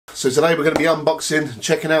So today we're going to be unboxing and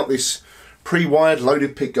checking out this pre-wired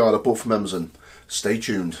loaded pickguard I bought from Amazon. Stay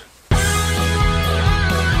tuned.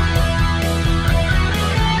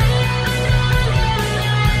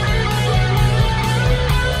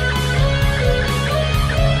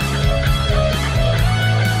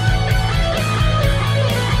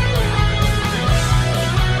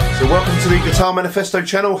 So welcome to the Guitar Manifesto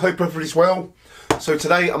channel, hope everybody's well. So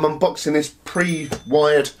today I'm unboxing this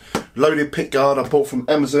pre-wired loaded pickguard I bought from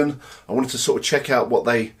Amazon. I wanted to sort of check out what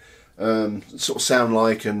they sort of sound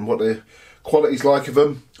like and what the quality's like of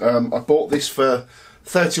them. I bought this for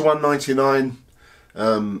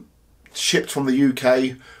 $31.99, shipped from the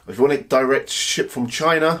UK. If you want it direct shipped from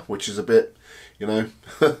China, which is a bit, you know,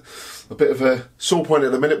 a bit of a sore point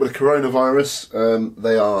at the minute with the coronavirus,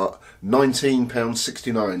 they are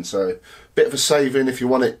 £19.69, so a bit of a saving if you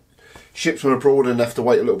want it shipped from abroad and have to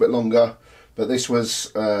wait a little bit longer. But this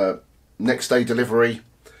was next day delivery,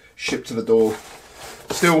 shipped to the door,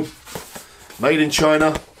 still made in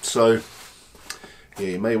China, so yeah,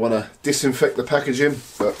 you may want to disinfect the packaging,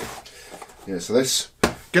 but yeah, so let's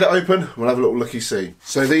get it open, we'll have a little looky see.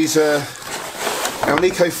 So these are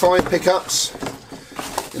Alnico 5 pickups.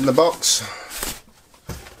 In the box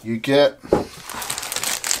you get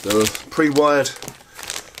the pre-wired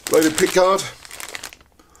loaded pickguard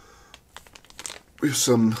with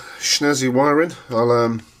some snazzy wiring. I'll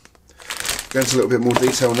go into a little bit more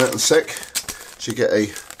detail on that in a sec. So you get a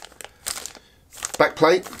back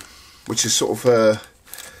plate, which is sort of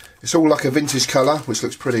it's all like a vintage colour, which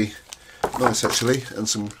looks pretty nice actually, and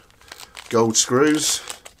some gold screws.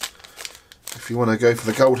 If you want to go for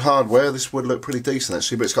the gold hardware, this would look pretty decent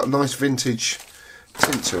actually, but it's got a nice vintage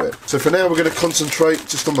tint to it. So for now we're going to concentrate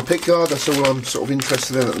just on the pickguard, that's all I'm sort of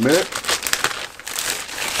interested in at the minute.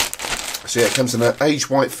 So yeah, it comes in an aged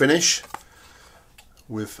white finish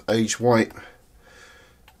with aged white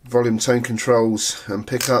volume tone controls and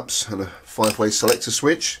pickups and a 5-way selector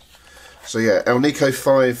switch. So yeah, Alnico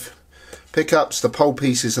 5 pickups, the pole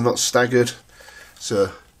pieces are not staggered, it's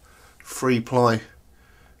a 3-ply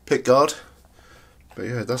pickguard, but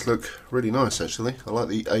yeah, it does look really nice actually. I like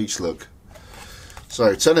the aged look.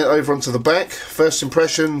 So turn it over onto the back. First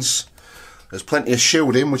impressions, there's plenty of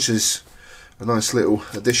shielding, which is a nice little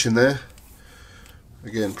addition there.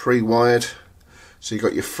 Again, pre-wired. So you've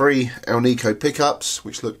got your 3 Alnico pickups,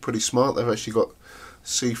 which look pretty smart. They've actually got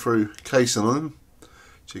see-through casing on them,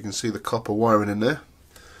 so you can see the copper wiring in there.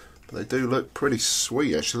 But they do look pretty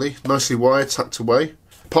sweet actually. Nicely wired, tucked away.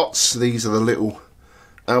 Pots, these are the little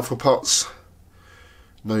alpha pots.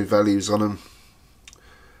 No values on them.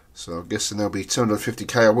 So I'm guessing they'll be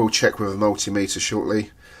 250k. I will check with a multimeter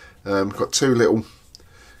shortly. Got 2 little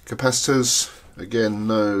capacitors. Again,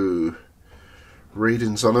 no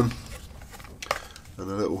readings on them.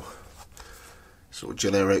 And a little sort of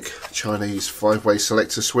generic Chinese 5-way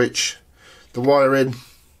selector switch. The wiring,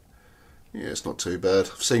 yeah, it's not too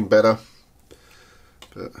bad. I've seen better.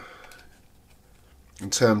 But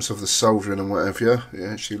in terms of the soldering and what have you, it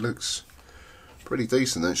actually looks pretty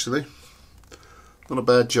decent actually. Not a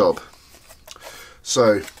bad job.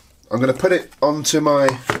 So I'm going to put it onto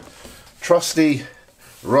my trusty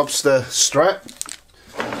Squier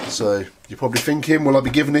Strat. So you're probably thinking, will I be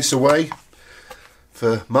giving this away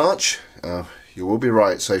for March? You will be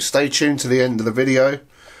right. So stay tuned to the end of the video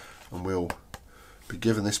and we'll be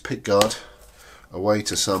giving this pickguard away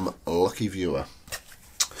to some lucky viewer.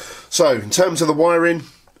 So in terms of the wiring,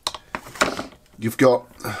 you've got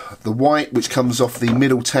the white, which comes off the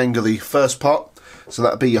middle tang of the first pot. So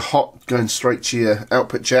that'll be your hot going straight to your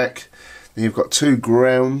output jack. Then you've got 2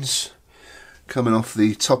 grounds coming off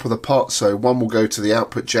the top of the pot. So one will go to the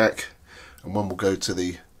output jack and one will go to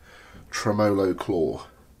the tremolo claw.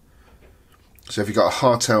 So if you've got a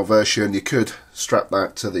hardtail version, you could strap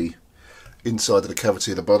that to the inside of the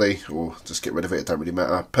cavity of the body or just get rid of it, it don't really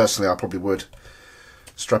matter. Personally, I probably would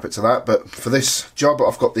strap it to that, but for this job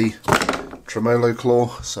I've got the tremolo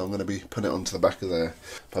claw, so I'm going to be putting it onto the back of there.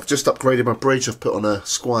 I've just upgraded my bridge. I've put on a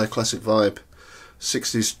Squier Classic Vibe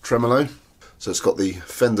 60s tremolo, so it's got the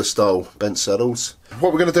Fender style bent saddles.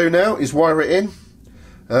 What we're going to do now is wire it in.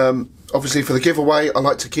 Obviously for the giveaway I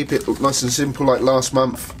like to keep it nice and simple like last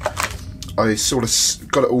month. I sort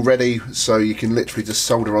of got it all ready so you can literally just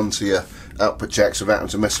solder onto your output jacks without having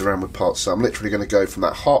to mess around with parts. So I'm literally going to go from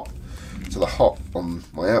that hot to the hot on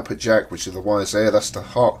my output jack, which is the wires there, that's the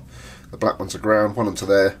hot. The black one's a ground, one onto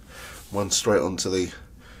there, one straight onto the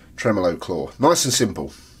tremolo claw. Nice and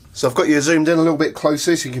simple. So I've got you zoomed in a little bit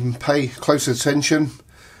closer so you can pay closer attention. I'm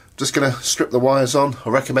just going to strip the wires on. I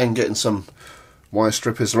recommend getting some wire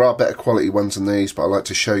strippers. There are better quality ones than these, but I like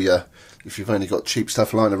to show you if you've only got cheap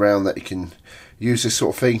stuff lying around that you can use this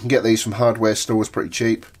sort of thing. You can get these from hardware stores pretty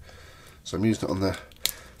cheap. So I'm using it on the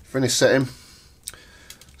finish setting.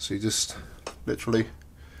 So you just literally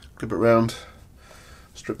clip it round,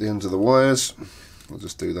 strip the ends of the wires. I'll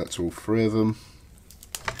just do that to all 3 of them.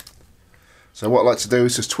 So what I like to do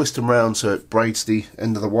is just twist them round so it braids the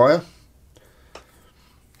end of the wire.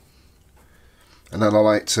 And then I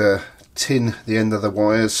like to tin the end of the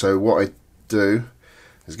wires. So what I do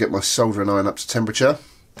is get my soldering iron up to temperature,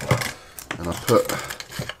 and I put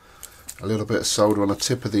a little bit of solder on the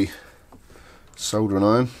tip of the soldering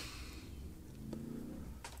iron.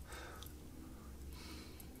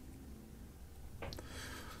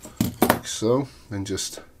 Like so. Then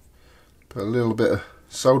just put a little bit of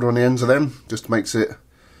solder on the ends of them, just makes it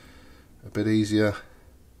a bit easier.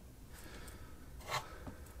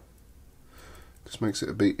 Just makes it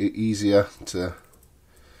a bit easier to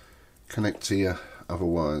connect to your other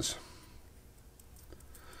wires.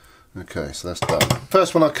 Okay, so that's done.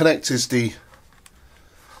 First one I connect is the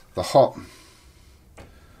hot.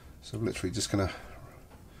 So I'm literally just going to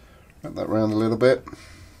wrap that around a little bit,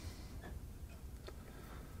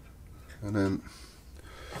 and then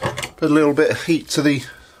put a little bit of heat to the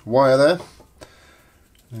wire there,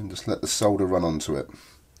 and just let the solder run onto it.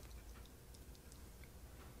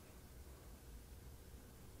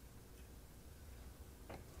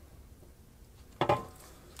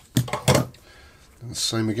 And the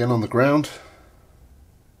same again on the ground.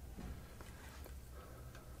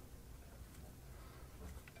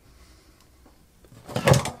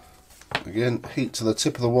 Again, heat to the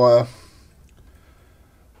tip of the wire,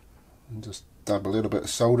 and just dab a little bit of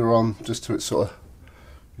solder on just till it sort of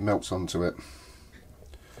melts onto it.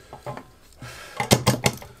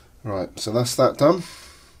 Right, so that's that done.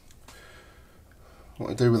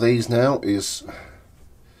 What I do with these now is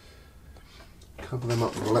cover them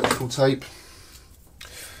up with electrical tape.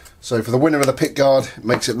 So for the winner of the pickguard, it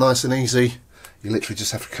makes it nice and easy. You literally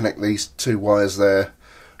just have to connect these 2 wires there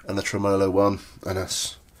and the tremolo one, and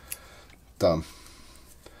that's done.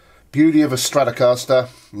 Beauty of a Stratocaster,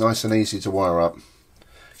 nice and easy to wire up.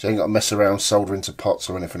 So you ain't got to mess around soldering to pots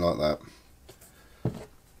or anything like that.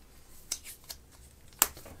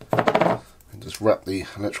 And just wrap the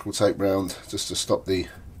electrical tape round just to stop the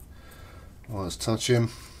wires touching.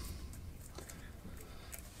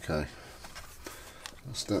 Okay,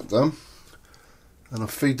 that's that done. And I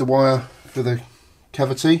feed the wire for the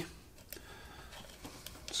cavity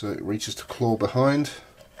so it reaches to claw behind.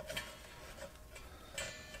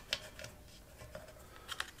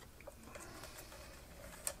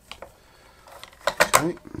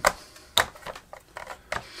 Okay.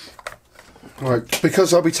 Right,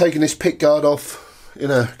 because I'll be taking this pickguard off in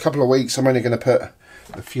a couple of weeks, I'm only going to put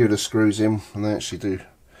a few of the screws in, and they actually do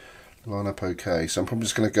line up okay. So I'm probably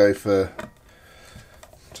just going to go for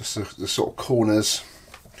just the sort of corners,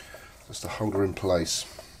 just to hold her in place.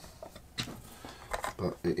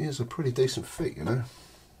 But it is a pretty decent fit, you know.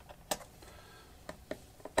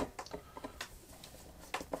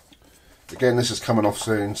 Again, this is coming off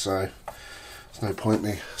soon, so there's no point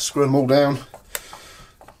me screwing them all down.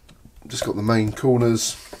 Just got the main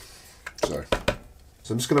corners. So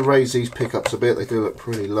I'm just going to raise these pickups a bit. They do look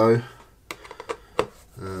pretty low.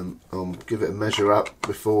 I'll give it a measure up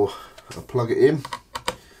before I plug it in,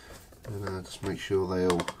 and just make sure they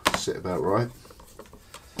all sit about right.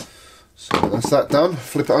 So that's that done.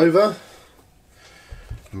 Flip it over,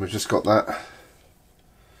 and we've just got that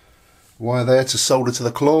wire there to solder to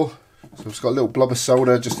the claw. So it's got a little blob of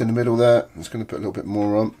solder just in the middle there. I'm just going to put a little bit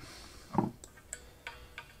more on.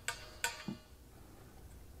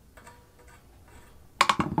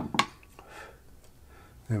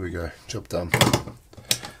 There we go, job done.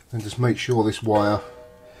 And just make sure this wire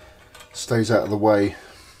stays out of the way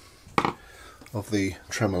of the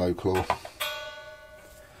tremolo claw.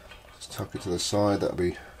 Just tuck it to the side, that'll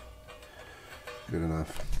be good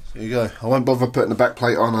enough. There you go. I won't bother putting the back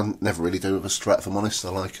plate on. I never really do with a Strat, if I'm honest. I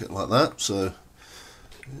like it like that. So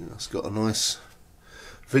yeah, it's got a nice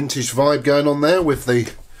vintage vibe going on there with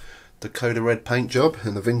the Dakota red paint job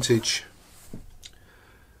and the vintage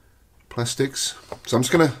plastics. So I'm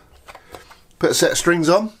just going to put a set of strings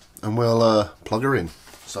on and we'll plug her in.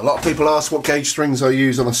 So a lot of people ask what gauge strings I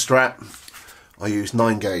use on a Strat. I use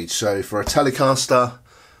 9 gauge. So for a Telecaster,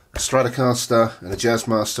 a Stratocaster and a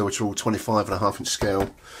Jazzmaster, which are all 25.5 inch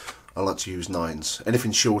scale, I like to use 9s.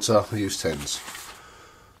 Anything shorter, I use 10s.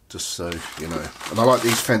 Just so you know. And I like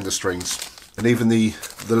these Fender strings. And even the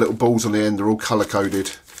little balls on the end are all colour coded,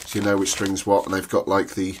 so you know which string's what. And they've got like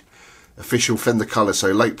the official Fender colour,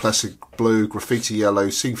 so Lake Placid blue, graffiti yellow,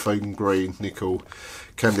 seafoam green, nickel,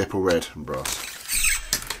 candy apple red and brass.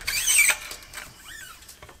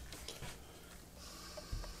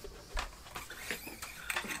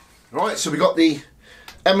 Right, so we got the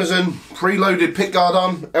Amazon preloaded pickguard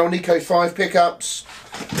on, Alnico 5 pickups,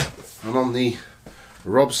 and on the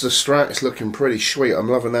Rob's the Strat. It's looking pretty sweet. I'm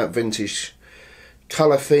loving that vintage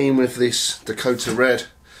colour theme with this Dakota red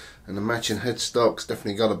and the matching headstocks.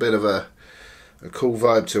 Definitely got a bit of a cool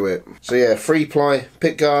vibe to it. So yeah, 3-ply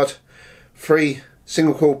pickguard, 3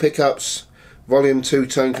 single coil pickups, volume 2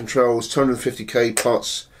 tone controls, 250k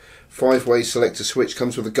pots, 5-way selector switch,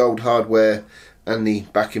 comes with the gold hardware and the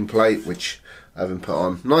backing plate, which I haven't put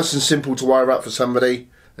on. Nice and simple to wire up for somebody.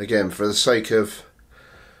 Again, for the sake of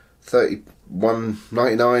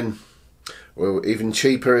 $31.99, or even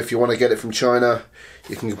cheaper if you want to get it from China.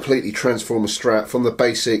 You can completely transform a Strat from the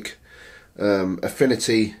basic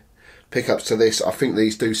affinity pickups to this. I think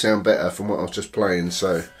these do sound better from what I was just playing,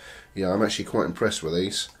 so yeah, I'm actually quite impressed with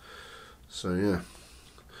these. So yeah,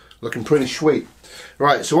 looking pretty sweet.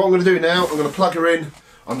 Right, so what I'm going to do now, I'm going to plug her in.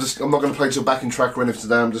 I'm not going to play till backing track or anything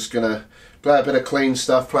today. I'm just going to play a bit of clean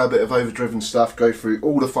stuff, play a bit of overdriven stuff, go through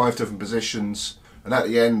all the 5 different positions, and at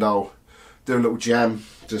the end I'll do a little jam,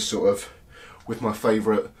 just sort of with my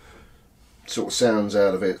favourite sort of sounds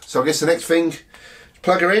out of it. So I guess the next thing is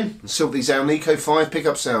plug her in and see what these Alnico 5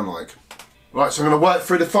 pickups sound like. Right, so I'm going to work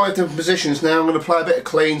through the 5 different positions now. I'm going to play a bit of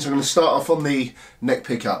clean, so I'm going to start off on the neck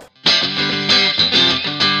pickup.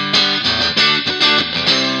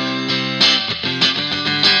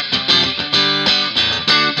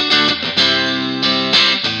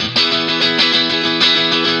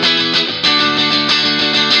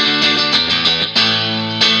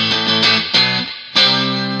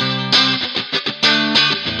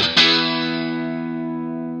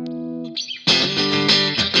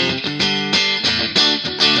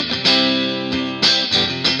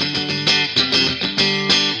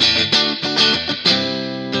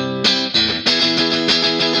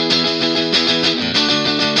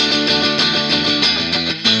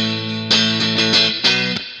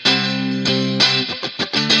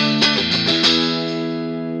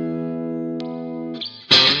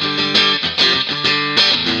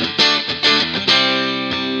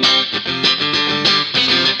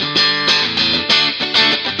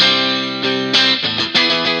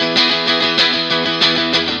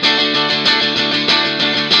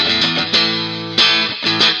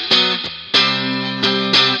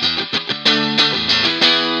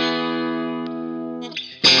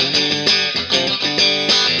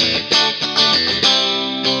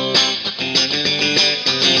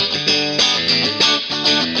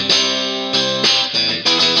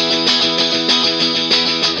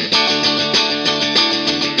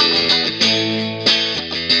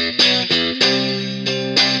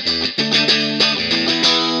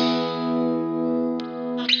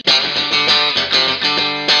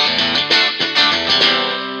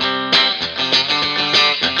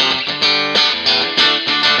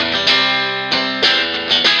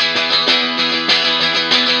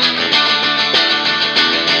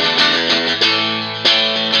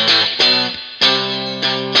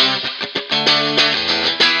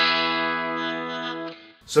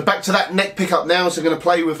 So back to that neck pickup now, so I'm going to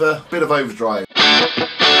play with a bit of overdrive.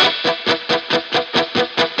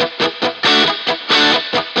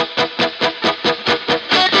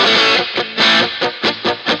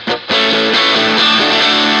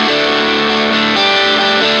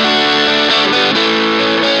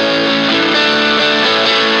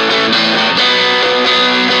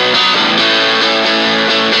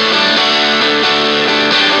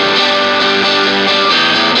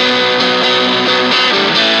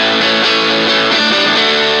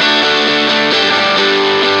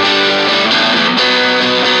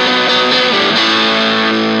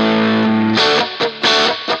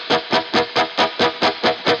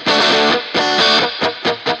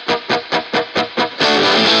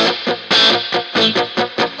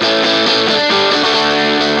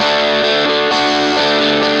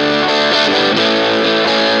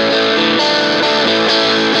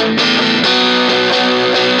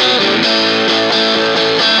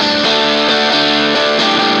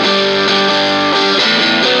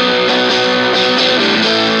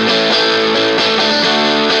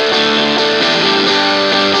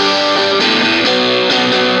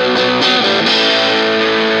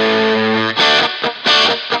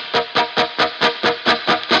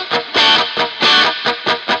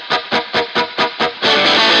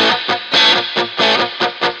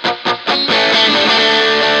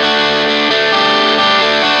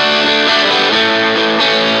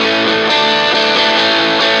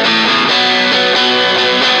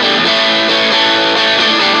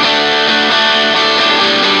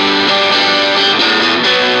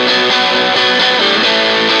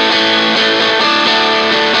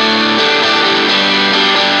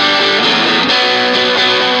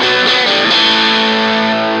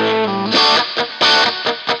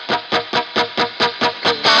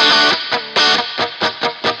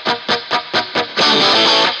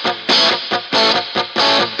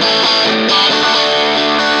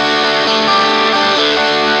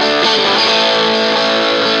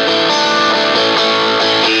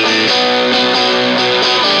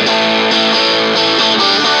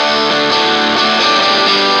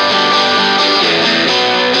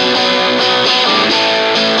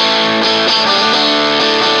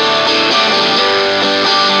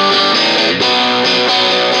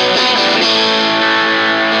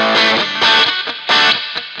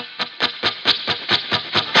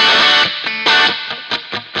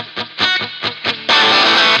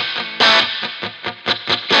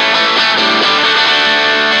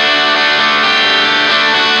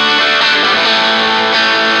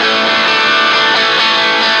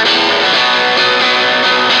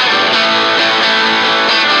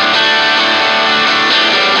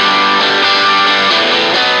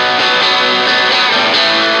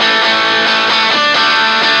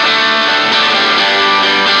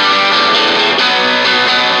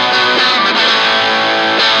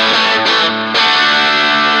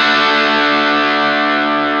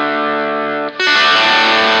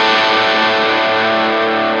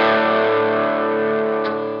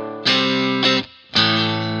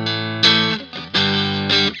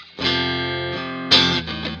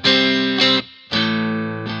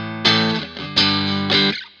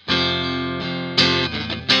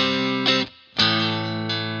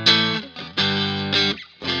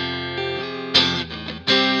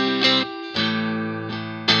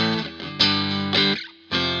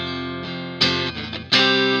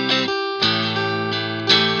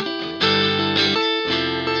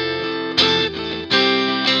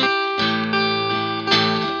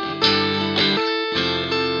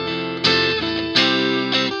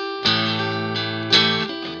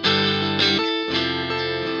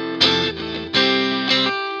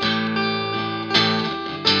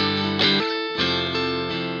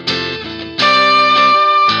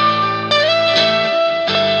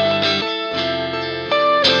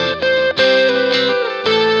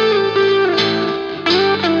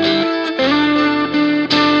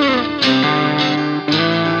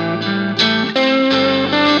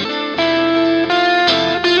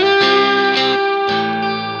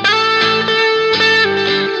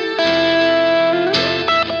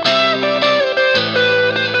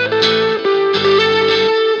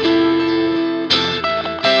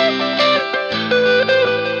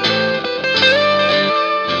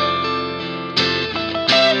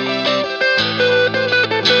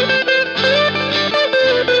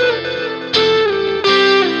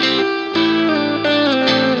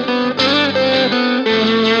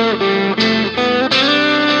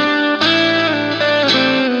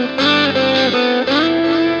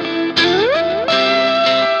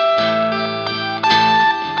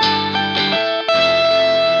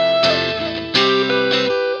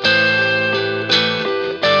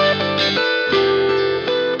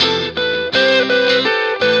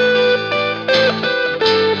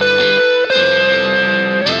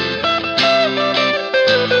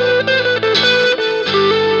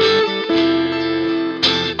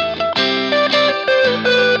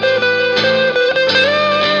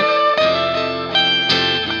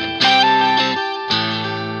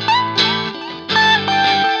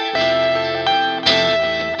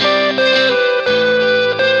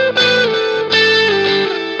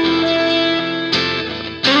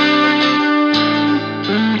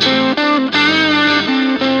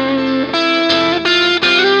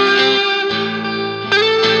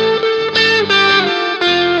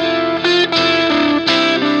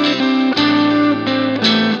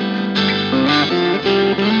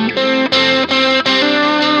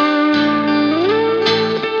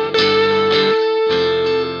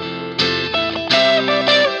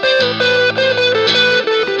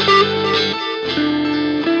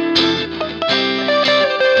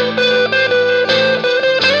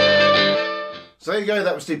 So there you go,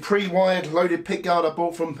 that was the pre-wired loaded pickguard I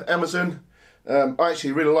bought from Amazon. I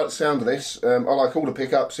actually really like the sound of this. I like all the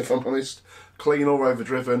pickups, if I'm honest, clean or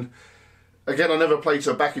overdriven. Again, I never played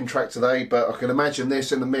to a backing track today, but I can imagine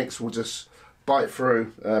this in the mix will just bite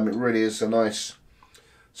through. It really is a nice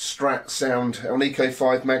Strat sound. Alnico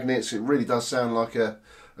 5 magnets, it really does sound like a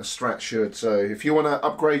Strat should. So if you want to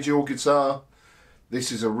upgrade your guitar,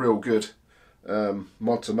 this is a real good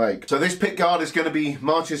mod to make. So this pickguard is going to be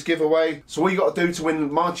March's giveaway. So all you got to do to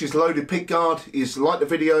win March's loaded pickguard is like the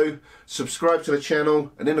video, subscribe to the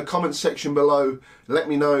channel, and in the comment section below let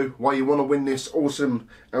me know why you want to win this awesome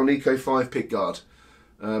Alnico 5 pickguard.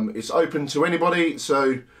 It's open to anybody,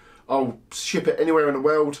 so I'll ship it anywhere in the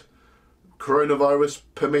world, coronavirus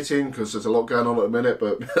permitting, because there's a lot going on at the minute,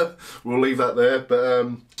 but we'll leave that there. But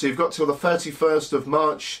so you've got till the 31st of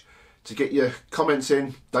March to get your comments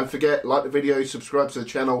in. Don't forget, like the video, subscribe to the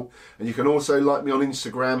channel, and you can also like me on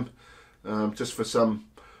Instagram just for some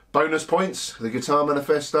bonus points, the Guitar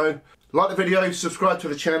Manifesto. Like the video, subscribe to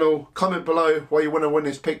the channel, comment below why you want to win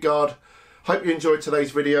this pickguard. Hope you enjoyed today's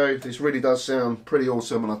video. This really does sound pretty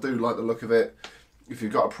awesome and I do like the look of it. If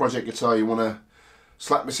you've got a project guitar you want to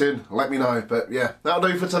slap this in, let me know. But yeah, that'll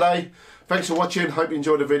do for today. Thanks for watching, hope you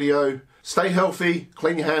enjoyed the video. Stay healthy,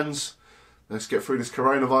 clean your hands. Let's get through this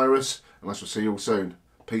coronavirus, and I shall see you all soon.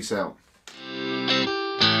 Peace out.